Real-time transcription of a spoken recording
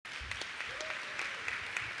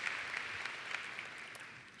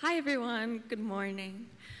Hi everyone, good morning.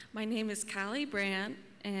 My name is Callie Brandt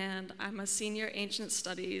and I'm a senior ancient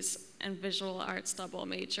studies and visual arts double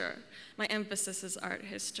major. My emphasis is art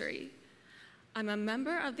history. I'm a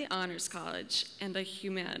member of the Honors College and a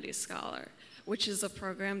humanities scholar, which is a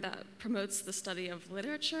program that promotes the study of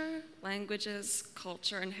literature, languages,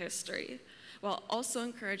 culture, and history, while also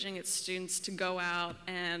encouraging its students to go out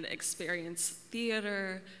and experience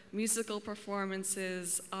theater, musical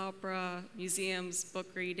performances, opera, museums, book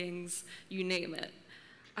readings, you name it.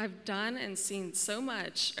 I've done and seen so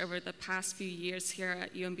much over the past few years here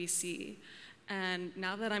at UMBC, and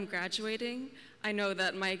now that I'm graduating, I know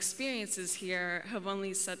that my experiences here have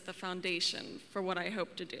only set the foundation for what I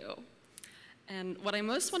hope to do. And what I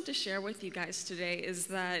most want to share with you guys today is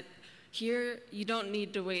that here, you don't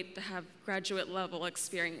need to wait to have graduate level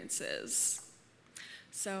experiences.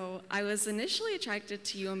 So I was initially attracted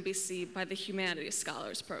to UMBC by the Humanities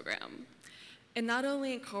Scholars Program. It not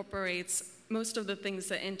only incorporates most of the things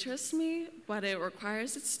that interest me, but it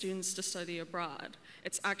requires its students to study abroad.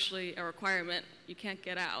 It's actually a requirement. You can't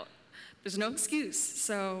get out. There's no excuse.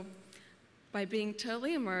 So by being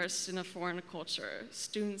totally immersed in a foreign culture,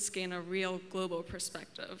 students gain a real global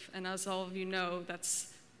perspective. And as all of you know, that's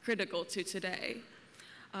critical to today.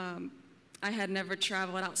 I had never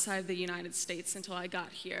traveled outside the United States until I got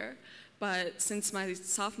here, but since my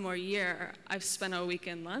sophomore year, I've spent a week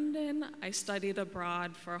in London, I studied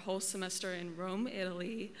abroad for a whole semester in Rome,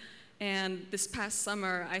 Italy, and this past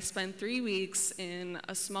summer, I spent 3 weeks in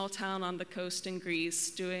a small town on the coast in Greece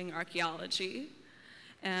doing archaeology.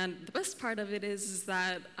 And the best part of it is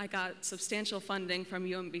that I got substantial funding from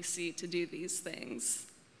UMBC to do these things.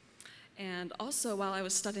 And also, while I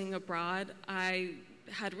was studying abroad, I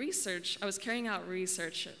was carrying out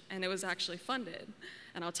research, and it was actually funded.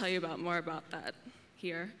 And I'll tell you more about that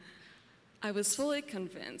here. I was fully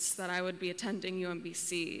convinced that I would be attending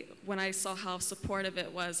UMBC when I saw how supportive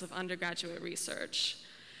it was of undergraduate research.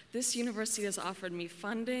 This university has offered me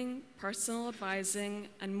funding, personal advising,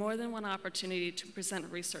 and more than one opportunity to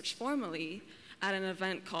present research formally at an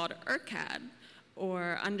event called URCAD,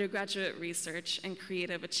 or Undergraduate Research and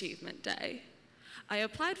Creative Achievement Day. I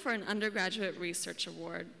applied for an undergraduate research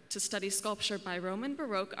award to study sculpture by Roman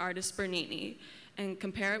Baroque artist Bernini and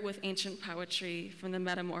compare it with ancient poetry from the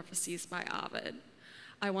Metamorphoses by Ovid.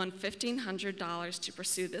 I won $1,500 to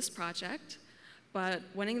pursue this project, but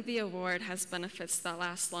winning the award has benefits that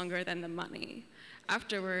last longer than the money.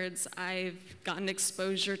 Afterwards, I've gotten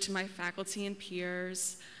exposure to my faculty and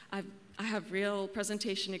peers. I have real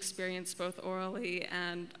presentation experience both orally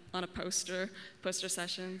and on a poster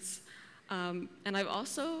sessions. And I've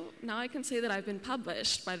also, now I can say that I've been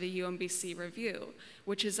published by the UMBC Review,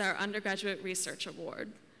 which is our undergraduate research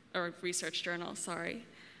award, or research journal, sorry.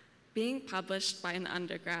 Being published by an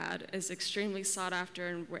undergrad is extremely sought after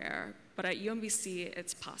and rare, but at UMBC,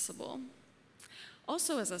 it's possible.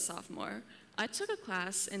 Also as a sophomore, I took a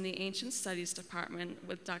class in the Ancient Studies department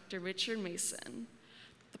with Dr. Richard Mason.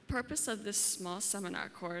 The purpose of this small seminar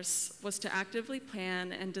course was to actively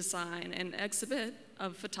plan and design an exhibit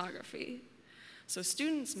of photography. So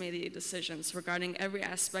students made the decisions regarding every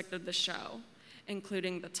aspect of the show,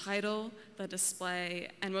 including the title, the display,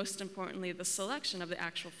 and most importantly, the selection of the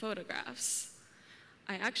actual photographs.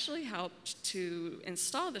 I actually helped to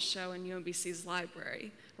install the show in UMBC's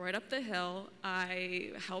library. Right up the hill,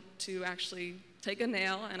 I helped to actually take a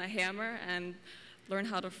nail and a hammer and learn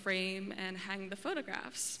how to frame and hang the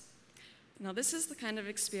photographs. Now, this is the kind of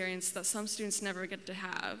experience that some students never get to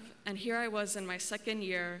have, and here I was in my second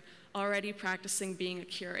year already practicing being a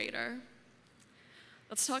curator.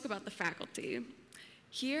 Let's talk about the faculty.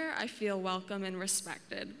 Here, I feel welcome and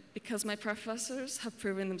respected because my professors have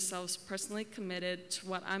proven themselves personally committed to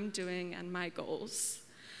what I'm doing and my goals.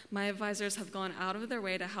 My advisors have gone out of their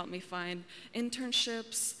way to help me find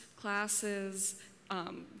internships, classes,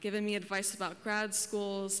 given me advice about grad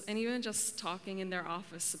schools, and even just talking in their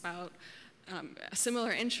office about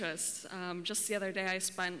similar interests. Just the other day, I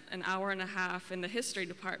spent an hour and a half in the history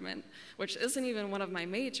department, which isn't even one of my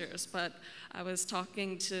majors, but I was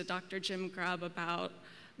talking to Dr. Jim Grubb about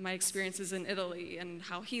my experiences in Italy and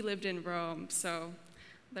how he lived in Rome, so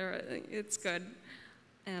it's good.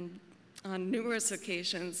 And on numerous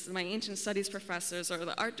occasions, my ancient studies professors or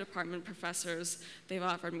the art department professors, they've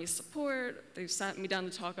offered me support, they've sat me down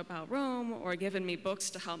to talk about Rome, or given me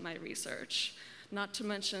books to help my research. Not to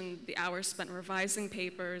mention the hours spent revising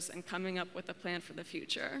papers and coming up with a plan for the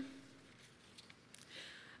future.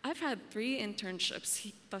 I've had 3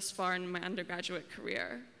 internships thus far in my undergraduate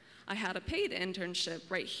career. I had a paid internship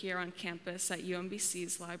right here on campus at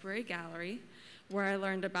UMBC's Library Gallery, where I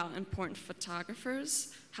learned about important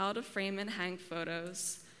photographers, how to frame and hang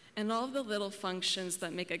photos, and all of the little functions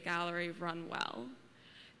that make a gallery run well.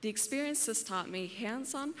 The experience has taught me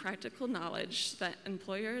hands-on practical knowledge that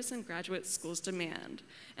employers and graduate schools demand,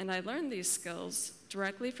 and I learned these skills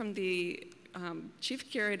directly from the chief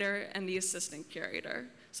curator and the assistant curator,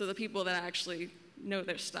 so the people that actually know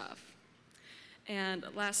their stuff. And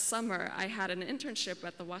last summer, I had an internship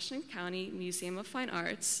at the Washington County Museum of Fine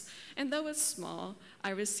Arts, and though it's small, I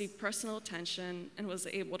received personal attention and was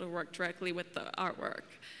able to work directly with the artwork,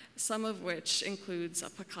 some of which includes a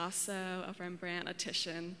Picasso, a Rembrandt, a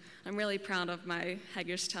Titian. I'm really proud of my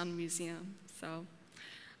Hagerstown Museum.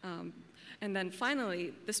 And then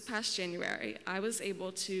finally, this past January, I was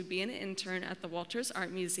able to be an intern at the Walters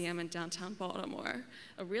Art Museum in downtown Baltimore,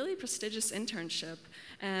 a really prestigious internship.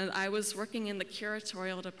 And I was working in the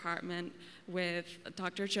curatorial department with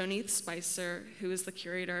Dr. Joneith Spicer, who is the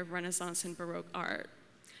curator of Renaissance and Baroque art.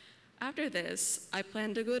 After this, I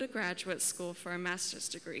plan to go to graduate school for a master's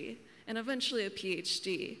degree and eventually a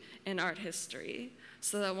PhD in art history,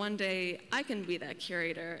 so that one day I can be that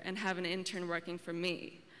curator and have an intern working for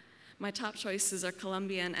me. My top choices are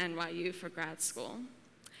Columbia and NYU for grad school.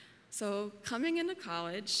 So coming into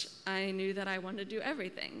college, I knew that I wanted to do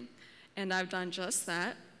everything, and I've done just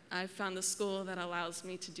that. I've found the school that allows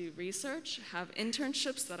me to do research, have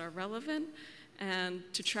internships that are relevant, and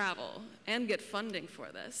to travel and get funding for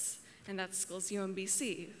this. And that school's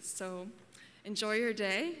UMBC. So enjoy your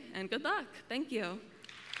day and good luck. Thank you.